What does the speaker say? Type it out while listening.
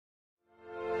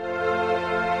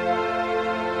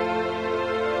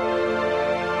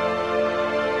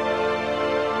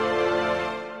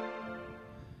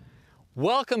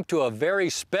Welcome to a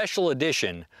very special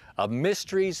edition of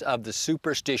Mysteries of the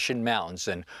Superstition Mountains.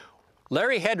 And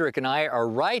Larry Hedrick and I are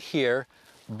right here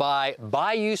by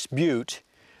Bayous Butte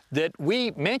that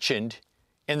we mentioned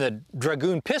in the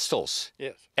Dragoon Pistols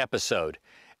episode.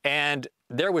 And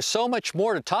there was so much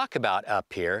more to talk about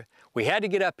up here. We had to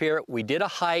get up here. We did a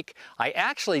hike. I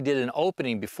actually did an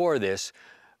opening before this,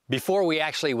 before we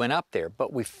actually went up there.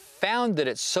 But we found that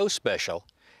it's so special,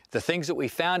 the things that we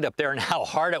found up there and how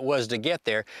hard it was to get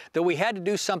there, that we had to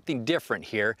do something different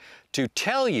here to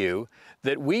tell you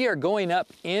that we are going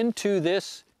up into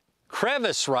this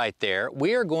crevice right there.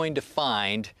 We are going to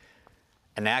find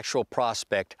an actual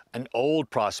prospect, an old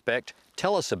prospect.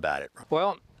 Tell us about it.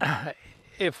 Well,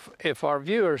 if our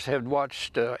viewers had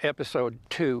watched episode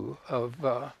 2 of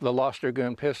the Lost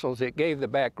Dragoon Pistols, it gave the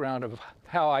background of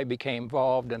how I became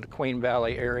involved in the Queen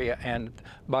Valley area and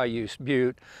Bayous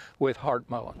Butte with Hart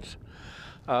Mullins.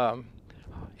 In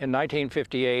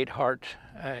 1958, Hart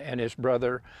and his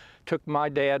brother took my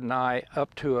dad and I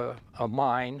up to a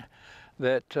mine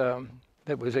that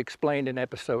was explained in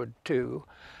episode 2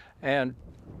 and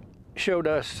showed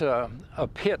us a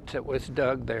pit that was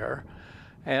dug there.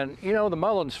 And you know, the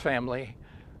Mullins family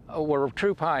were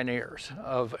true pioneers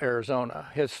of Arizona.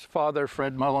 His father,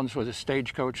 Fred Mullins, was a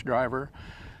stagecoach driver,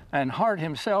 and Hart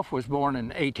himself was born in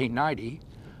 1890.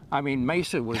 I mean,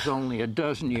 Mesa was only a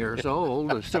dozen years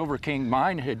old. The Silver King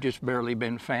mine had just barely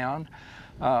been found.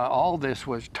 All this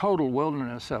was total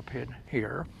wilderness up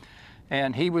here.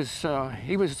 And he was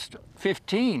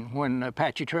 15 when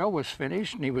Apache Trail was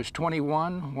finished, and he was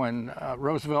 21 when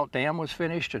Roosevelt Dam was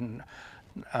finished in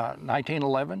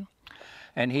 1911.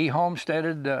 And he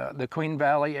homesteaded the Queen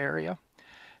Valley area.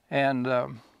 And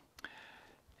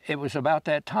it was about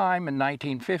that time in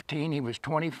 1915, he was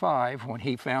 25 when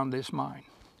he found this mine.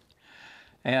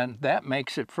 And that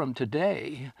makes it from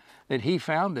today that he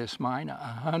found this mine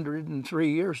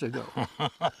 103 years ago.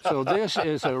 So this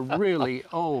is a really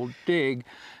old dig,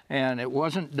 and it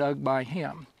wasn't dug by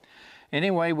him.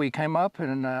 Anyway, we came up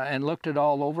and looked it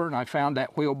all over, and I found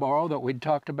that wheelbarrow that we'd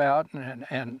talked about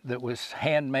and that was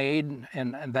handmade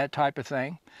and that type of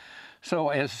thing. So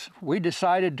as we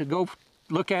decided to go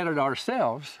look at it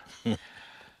ourselves,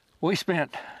 we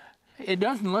spent, it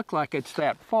doesn't look like it's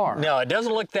that far. No, it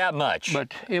doesn't look that much.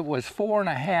 But it was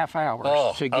 4.5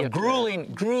 hours to get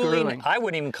grueling, I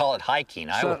wouldn't even call it hiking.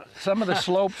 So some of the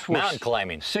slopes were mountain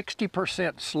climbing.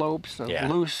 60% slopes of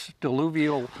loose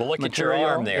diluvial Well, look material. At your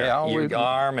arm there, yeah, your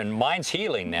arm, and mine's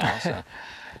healing now. So.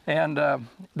 And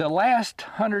the last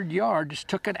 100 yards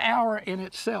took an hour in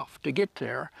itself to get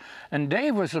there. And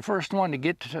Dave was the first one to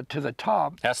get to the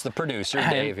top. That's the producer,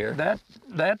 Dave, here.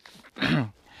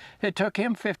 It took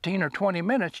him 15 or 20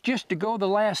 minutes just to go the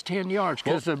last 10 yards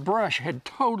because the brush had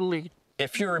totally.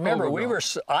 If you remember,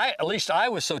 at least I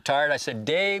was so tired, I said,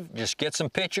 Dave, just get some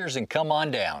pictures and come on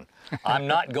down. I'm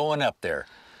not going up there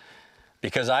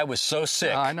because I was so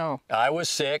sick. I know. I was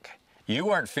sick. You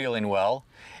weren't feeling well.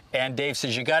 And Dave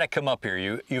says, you got to come up here.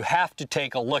 You have to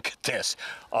take a look at this.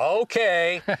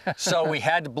 Okay. So we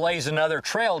had to blaze another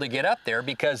trail to get up there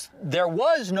because there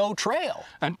was no trail.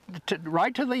 And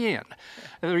right to the end.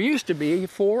 There used to be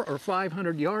 400 or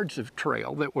 500 yards of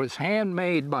trail that was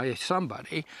handmade by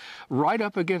somebody right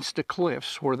up against the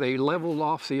cliffs where they leveled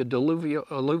off the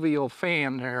alluvial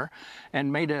fan there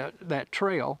and made that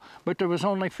trail. But there was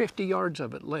only 50 yards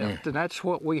of it left. And that's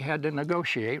what we had to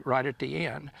negotiate right at the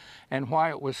end. And why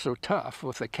it was so tough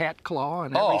with the cat claw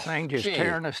and everything just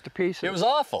tearing us to pieces. It was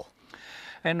awful.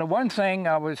 And the one thing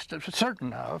I was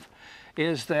certain of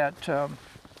is that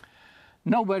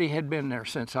nobody had been there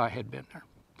since I had been there.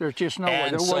 There's just no way.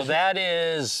 And so that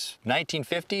is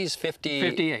 1950s,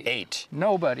 58.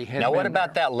 Nobody had been there. Now what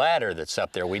about that ladder that's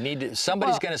up there? We need to,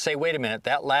 somebody's going to say, wait a minute,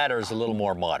 that ladder is a little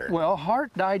more modern. Well,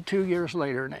 Hart died 2 years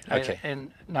later in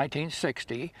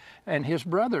 1960, and his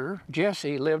brother,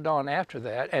 Jesse, lived on after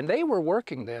that, and they were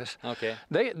working this. Okay.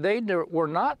 They were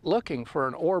not looking for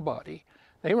an ore body.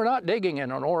 They were not digging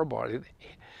in an ore body.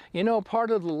 You know,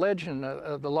 part of the legend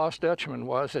of the Lost Dutchman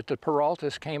was that the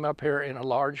Peraltas came up here in a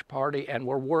large party and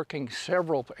were working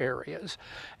several areas.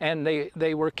 And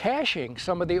they were caching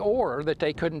some of the ore that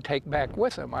they couldn't take back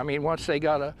with them. I mean, once they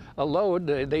got a load,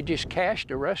 they just cached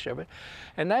the rest of it.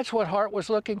 And that's what Hart was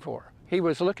looking for. He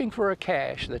was looking for a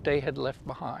cache that they had left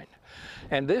behind.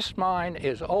 And this mine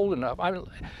is old enough. I mean,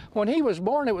 when he was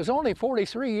born, it was only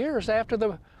 43 years after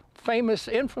the famous,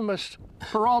 infamous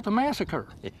Peralta massacre.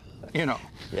 You know.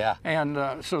 Yeah.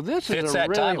 And so this is a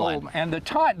really old, and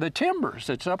the timbers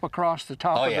that's up across the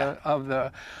top of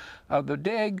the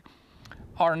dig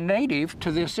are native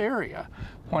to this area.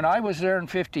 When I was there in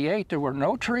 '58, there were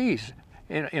no trees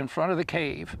in front of the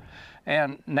cave,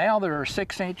 And now there are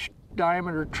 6-inch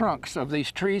diameter trunks of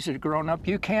these trees that have grown up.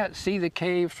 You can't see the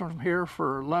cave from here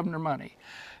for love nor money.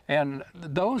 And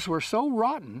those were so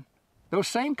rotten, those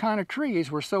same kind of trees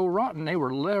were so rotten, they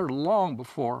were there long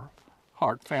before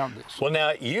Hart found this. Well,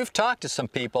 now, you've talked to some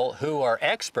people who are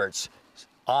experts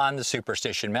on the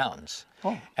Superstition Mountains.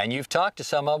 Oh. And you've talked to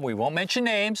some of them, we won't mention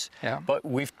names, but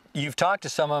you've talked to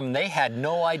some of them, they had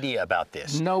no idea about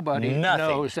this. Nobody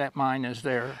knows that mine is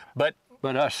there. But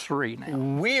us three now.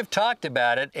 We have talked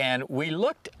about it, and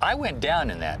I went down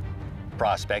in that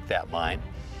prospect, that mine,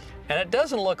 and it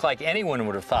doesn't look like anyone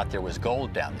would have thought there was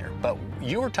gold down there. But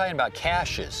you were talking about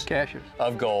caches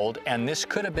of gold, and this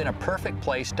could have been a perfect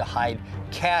place to hide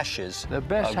caches The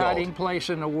best hiding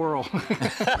place in the world.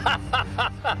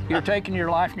 You're taking your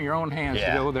life in your own hands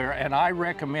to go there, and I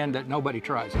recommend that nobody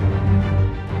tries it.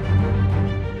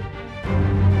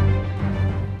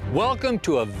 Welcome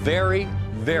to a very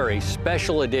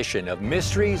special edition of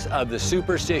Mysteries of the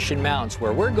Superstition Mountains,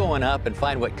 where we're going up and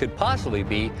find what could possibly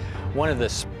be one of the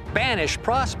Spanish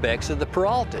prospects of the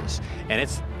Peraltas. And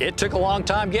it took a long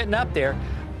time getting up there,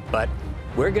 but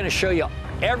we're going to show you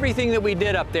everything that we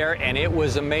did up there, and it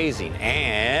was amazing.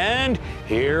 And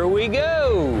here we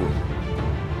go.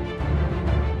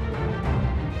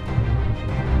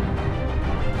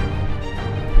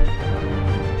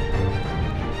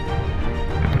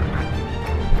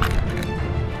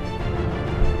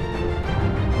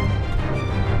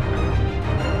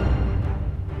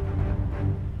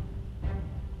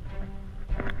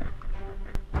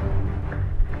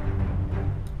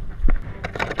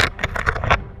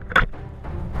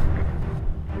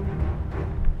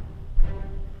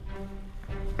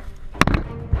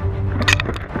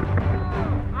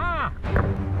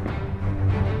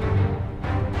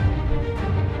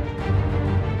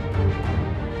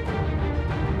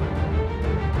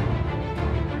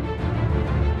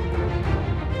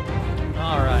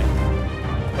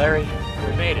 Larry,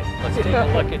 we made it. Let's take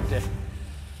a look at this.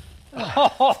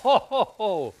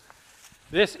 Oh,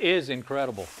 this is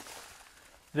incredible.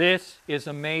 This is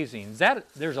amazing.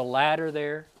 There's a ladder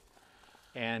there,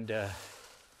 and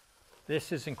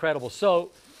this is incredible.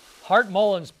 So, Hart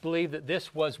Mullins believed that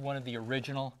this was one of the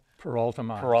original Peralta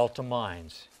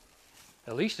mines.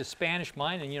 At least a Spanish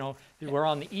mine, and you know, we're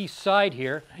on the east side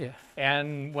here. Yeah.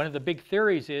 And one of the big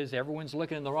theories is everyone's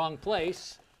looking in the wrong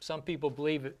place. Some people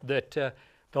believe that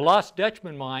the Lost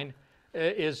Dutchman mine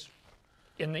is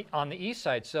on the east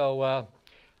side. So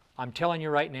I'm telling you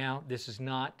right now, this is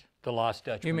not the Lost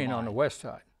Dutchman You mean mine. on the west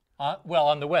side? Well,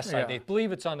 on the west side. Yeah. They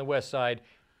believe it's on the west side,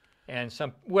 and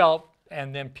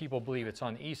then people believe it's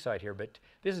on the east side here, but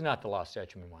this is not the Lost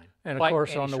Dutchman mine. And of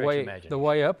course, on the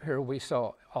way up here, we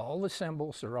saw all the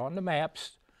symbols. They're on the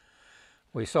maps.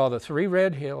 We saw the 3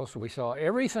 red hills. We saw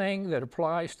everything that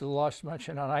applies to the Lost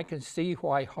Dutchman, and I can see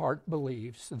why Hart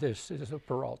believes this is a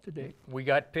Peralta dig. We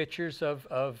got pictures of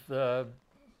the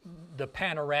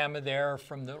panorama there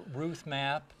from the Ruth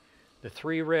map, the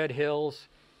 3 red hills.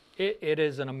 It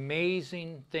is an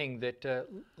amazing thing that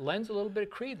lends a little bit of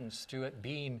credence to it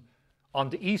being on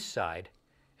the east side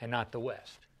and not the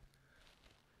west.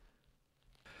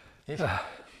 And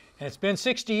it's been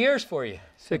 60 years for you.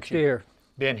 60 years.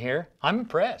 Been here. I'm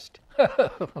impressed.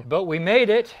 But we made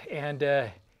it, and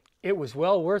it was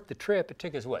well worth the trip. It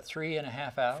took us, what,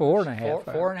 3.5 hours? 4.5 hours.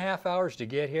 4.5 hours to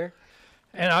get here.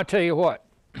 And I'll tell you what,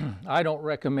 I don't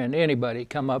recommend anybody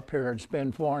come up here and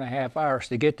spend 4.5 hours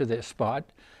to get to this spot.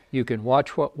 You can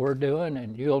watch what we're doing,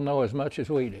 and you'll know as much as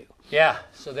we do. Yeah,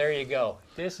 so there you go.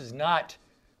 This is not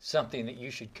something that you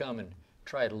should come and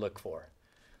try to look for.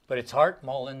 But it's Hart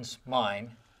Mullins'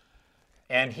 mine,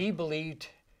 and he believed...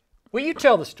 Well, you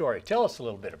tell the story. Tell us a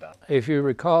little bit about it. If you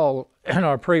recall, in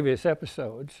our previous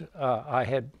episodes, I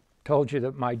had told you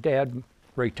that my dad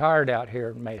retired out here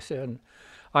in Mesa, and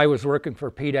I was working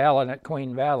for Pete Allen at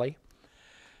Queen Valley,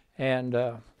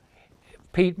 and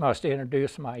Pete must have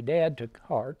introduced my dad to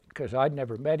Hart because I'd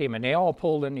never met him, and they all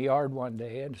pulled in the yard one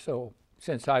day, and so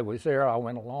since I was there, I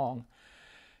went along,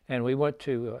 and we went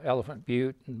to Elephant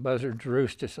Butte and Buzzard's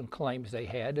Roost to some claims they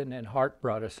had, and then Hart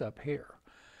brought us up here.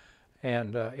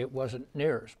 And it wasn't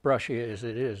near as brushy as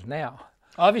it is now.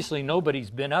 Obviously,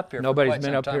 nobody's been up here Nobody's for quite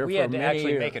been some up time. here We for had to many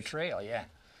actually years. make a trail, yeah.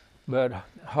 But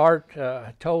Hart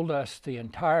told us the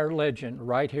entire legend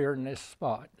right here in this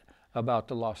spot about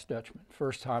the Lost Dutchman.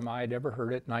 First time I had ever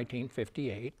heard it,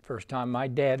 1958. First time my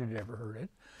dad had ever heard it.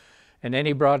 And then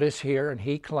he brought us here, and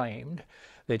he claimed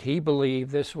that he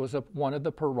believed this was one of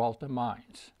the Peralta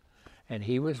mines. And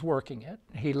he was working it.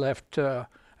 He left,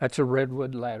 that's a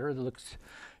redwood ladder.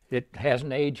 It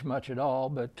hasn't aged much at all,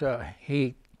 but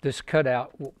this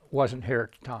cutout wasn't here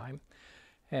at the time.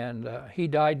 And he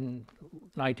died in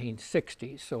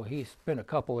 1960, so he's been a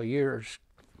couple of years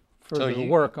further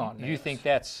work on this. You think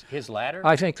that's his ladder?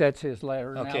 I think that's his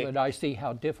ladder, Okay. now that I see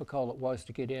how difficult it was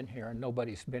to get in here, and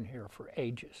nobody's been here for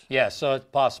ages. Yeah, so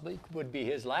it possibly would be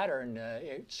his ladder, and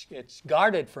it's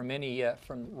guarded from any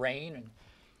from rain and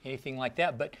anything like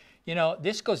that. But you know,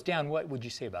 this goes down, what would you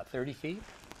say, about 30 feet?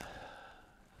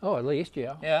 Oh, at least,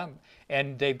 yeah. Yeah,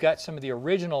 and they've got some of the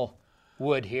original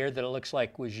wood here that it looks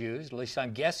like was used. At least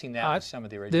I'm guessing that was some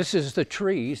of the original. This is the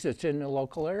trees that's in the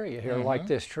local area here, like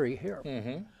this tree here.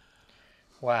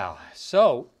 Wow.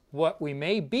 So what we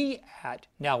may be at,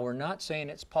 now we're not saying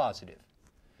it's positive,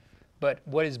 but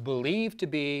what is believed to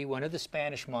be one of the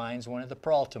Spanish mines, one of the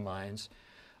Peralta mines,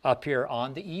 up here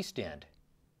on the east end.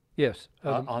 Yes.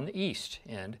 On the east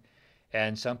end.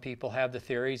 And some people have the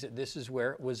theories that this is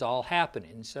where it was all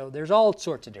happening. So there's all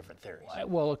sorts of different theories.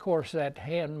 Well, of course, that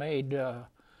handmade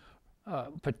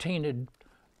patinaed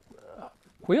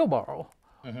wheelbarrow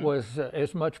was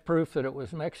as much proof that it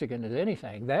was Mexican as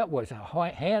anything. That was a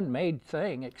handmade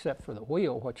thing, except for the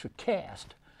wheel, which was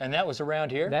cast. And that was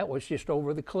around here? That was just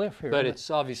over the cliff here. But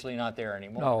it's obviously not there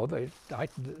anymore. No,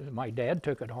 my dad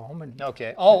took it home. And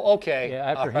okay. Oh, okay.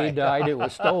 yeah, after he died, it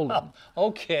was stolen.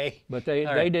 Okay. But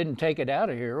they didn't take it out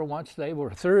of here. Once they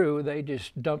were through, they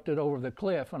just dumped it over the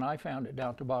cliff, and I found it down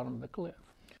at the bottom of the cliff.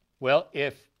 Well,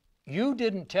 if you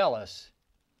didn't tell us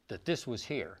that this was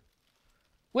here,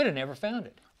 we'd have never found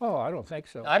it. Oh, I don't think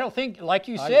so. I don't think, like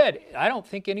you said, I don't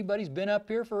think anybody's been up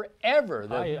here forever.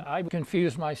 I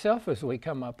confused myself as we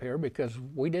come up here because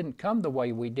we didn't come the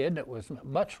way we did. It was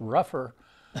much rougher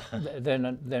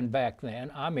than back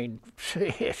then. I mean,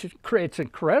 it's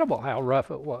incredible how rough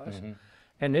it was.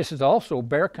 And this is also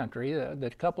bear country.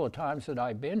 The couple of times that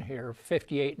I've been here,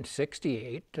 58 and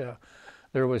 68,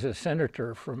 there was a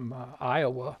senator from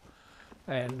Iowa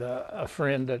and a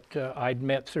friend that I'd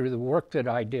met through the work that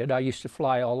I did. I used to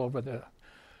fly all over the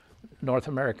North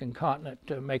American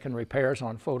continent making repairs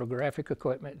on photographic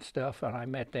equipment and stuff, and I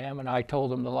met them, and I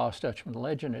told them the Lost Dutchman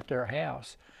legend at their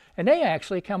house. And they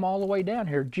actually come all the way down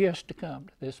here just to come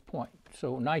to this point.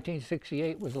 So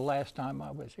 1968 was the last time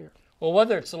I was here. Well,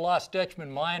 whether it's the Lost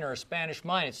Dutchman mine or a Spanish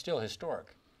mine, it's still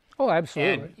historic. Oh,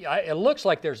 absolutely. And it looks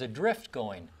like there's a drift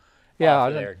going. Yeah,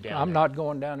 I'm not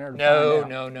going down there to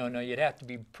find out. No. You'd have to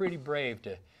be pretty brave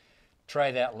to try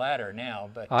that ladder now.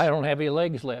 But I don't have any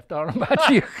legs left. I don't know about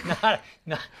you.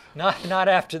 not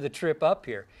after the trip up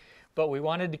here. But we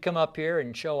wanted to come up here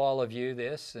and show all of you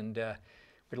this, and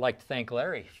we'd like to thank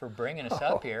Larry for bringing us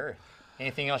up here.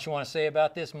 Anything else you want to say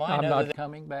about this mine? I'm not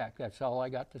coming back. That's all I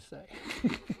got to say.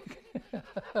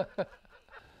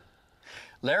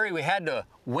 Larry, we had to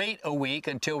wait a week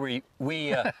until we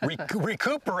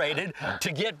recuperated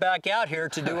to get back out here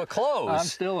to do a close. I'm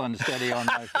still unsteady on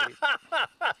my feet.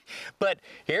 But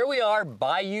here we are,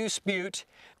 Bayou Butte.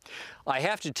 I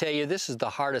have to tell you, this is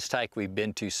the hardest hike we've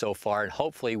been to so far, and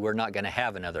hopefully we're not going to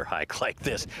have another hike like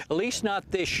this, at least not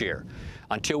this year,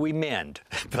 until we mend.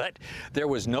 But there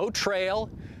was no trail.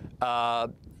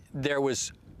 There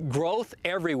was growth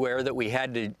everywhere that we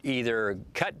had to either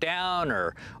cut down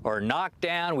or knock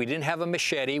down. We didn't have a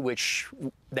machete, which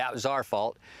that was our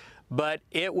fault. But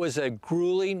it was a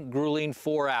grueling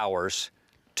 4 hours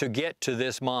to get to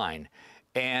this mine.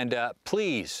 And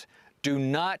please do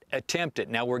not attempt it.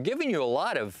 Now, we're giving you a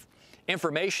lot of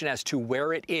information as to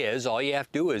where it is. All you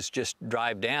have to do is just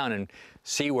drive down and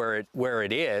see where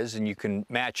it is, and you can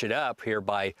match it up here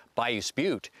by Bayou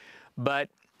Butte. But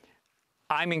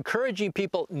I'm encouraging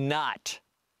people not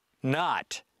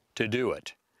to do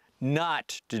it.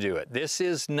 Not to do it. This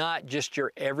is not just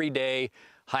your everyday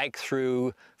hike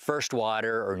through First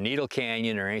Water or Needle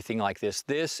Canyon or anything like this.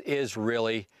 This is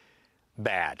really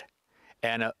bad.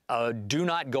 And do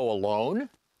not go alone,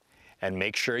 and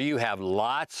make sure you have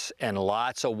lots and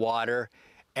lots of water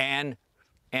and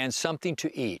something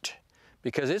to eat,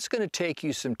 because it's going to take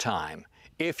you some time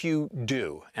if you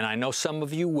do, and I know some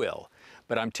of you will,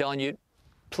 but I'm telling you,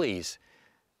 please,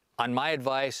 on my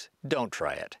advice, don't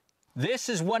try it. This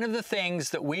is one of the things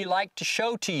that we like to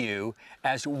show to you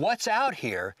as what's out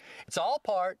here. It's all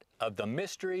part of the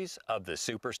mysteries of the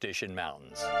Superstition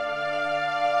Mountains.